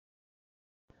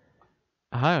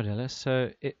Hi, Odella. So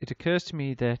it occurs to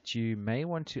me that you may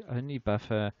want to only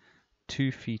buffer two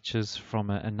features from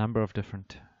a number of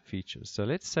different features. So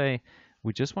let's say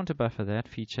we just want to buffer that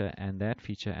feature and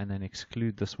then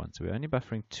exclude this one. So we're only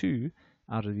buffering two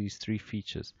out of these three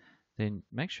features. Then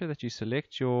make sure that you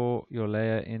select your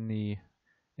layer in the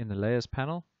layers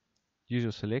panel. Use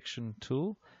your selection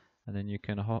tool, and then you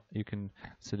can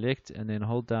select and then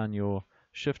hold down your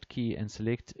shift key and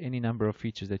select any number of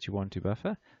features that you want to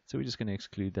buffer. So we're just going to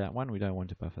exclude that one. We don't want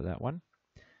to buffer that one.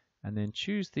 And then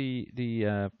choose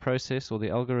the process or the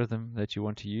algorithm that you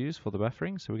want to use for the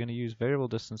buffering. So we're going to use variable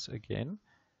distance again,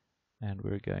 and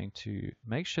we're going to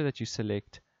make sure that you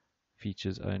select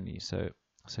features only. So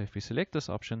if we select this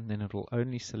option, then it will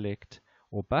only select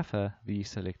or buffer the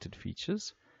selected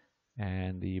features.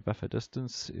 And the buffer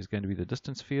distance is going to be the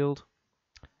distance field.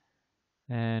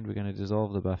 And we're going to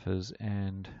dissolve the buffers,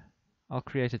 and I'll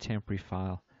create a temporary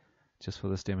file just for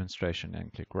this demonstration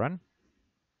and click run.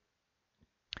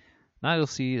 Now you'll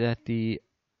see that the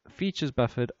features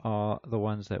buffered are the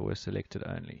ones that were selected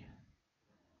only.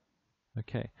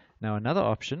 Okay, now another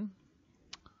option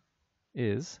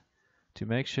is to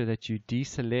make sure that you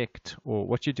deselect, or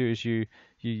what you do is you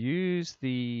use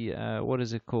the, what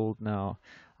is it called now?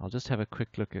 I'll just have a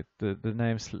quick look at the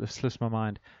name slips my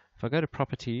mind. If I go to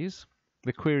properties,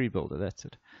 the query builder, that's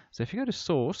it. So if you go to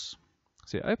source,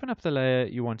 so you open up the layer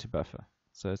you want to buffer.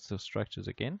 So it's the structures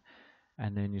again,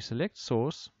 and then you select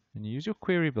source and you use your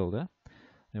query builder.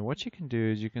 And what you can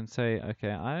do is you can say, okay,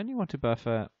 I only want to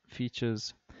buffer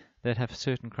features that have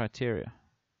certain criteria.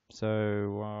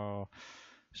 So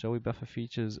shall we buffer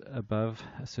features above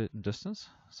a certain distance?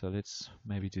 So let's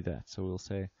maybe do that. So we'll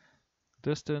say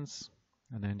distance,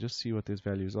 and then just see what these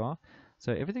values are.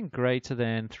 So everything greater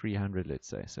than 300, let's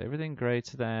say. So everything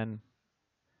greater than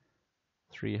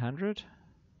 300,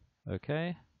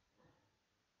 okay.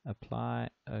 Apply,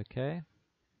 okay.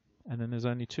 And then there's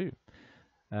only two.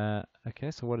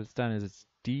 Okay, so what it's done is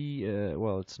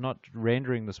it's not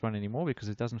rendering this one anymore because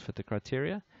it doesn't fit the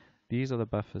criteria. These are the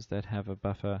buffers that have a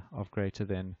buffer of greater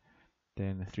than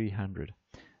 300.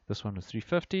 This one was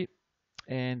 350,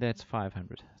 and that's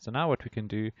 500. So now what we can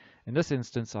do, in this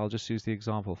instance, I'll just use the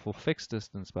example for fixed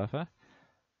distance buffer.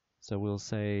 So we'll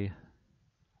say,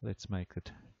 let's make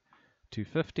it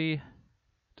 250,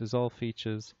 dissolve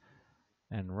features,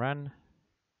 and run.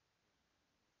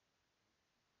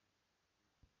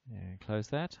 And close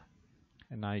that.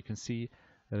 And now you can see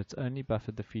that it's only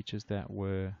buffered the features that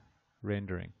were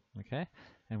rendering. Okay,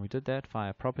 and we did that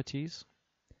via properties,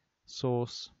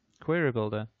 source, query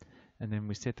builder, and then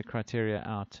we set the criteria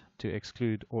out to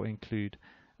exclude or include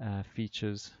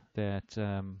features that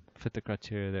fit the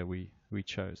criteria that we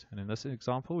chose. And in this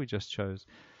example, we just chose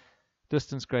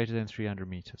distance greater than 300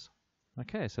 meters.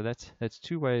 Okay, so that's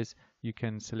two ways you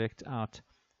can select out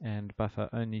and buffer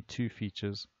only two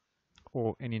features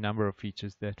or any number of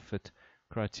features that fit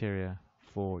criteria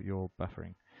for your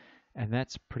buffering. And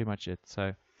that's pretty much it.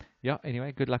 So yeah,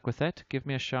 anyway, good luck with that. Give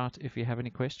me a shout if you have any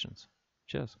questions.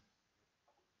 Cheers.